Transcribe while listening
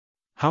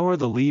How are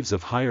the leaves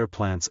of higher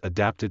plants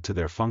adapted to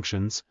their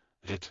functions?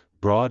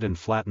 Broad and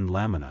flattened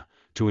lamina,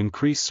 to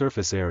increase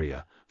surface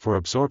area, for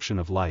absorption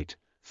of light;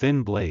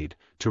 thin blade,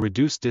 to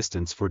reduce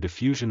distance for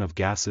diffusion of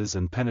gases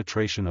and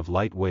penetration of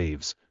light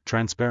waves;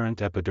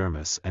 transparent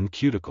epidermis and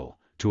cuticle,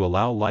 to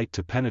allow light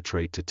to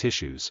penetrate to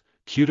tissues;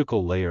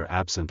 cuticle layer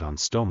absent on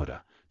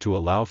stomata, to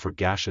allow for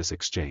gaseous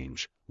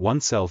exchange;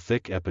 one-cell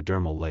thick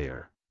epidermal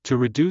layer, to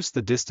reduce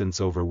the distance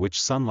over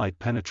which sunlight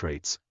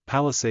penetrates.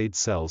 Palisade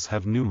cells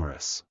have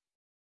numerous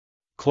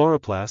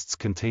chloroplasts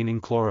containing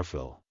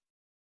chlorophyll.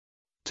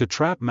 To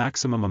trap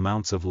maximum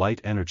amounts of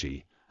light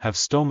energy, have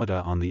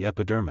stomata on the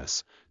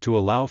epidermis, to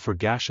allow for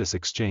gaseous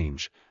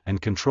exchange, and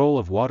control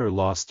of water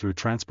loss through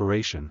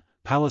transpiration.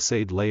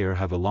 Palisade layer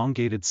have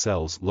elongated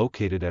cells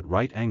located at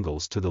right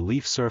angles to the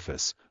leaf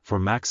surface, for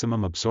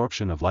maximum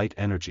absorption of light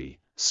energy.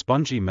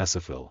 Spongy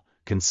mesophyll,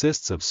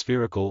 consists of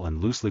spherical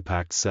and loosely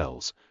packed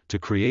cells, to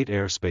create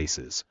air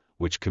spaces,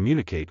 which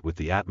communicate with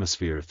the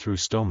atmosphere through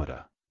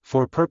stomata.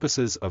 For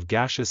purposes of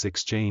gaseous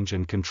exchange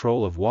and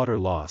control of water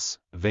loss.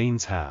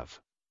 Veins have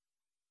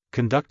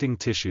conducting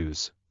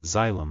tissues,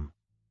 xylem,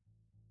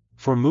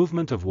 for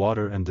movement of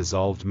water and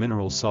dissolved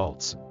mineral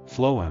salts;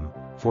 phloem,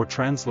 for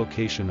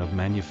translocation of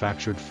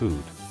manufactured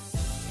food.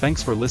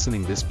 Thanks for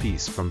listening this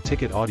piece from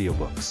Ticket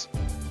Audiobooks.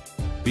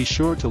 Be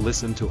sure to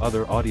listen to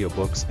other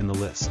audiobooks in the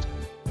list.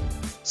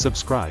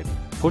 Subscribe,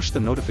 push the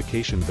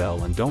notification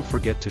bell, and don't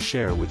forget to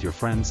share with your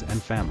friends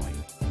and family.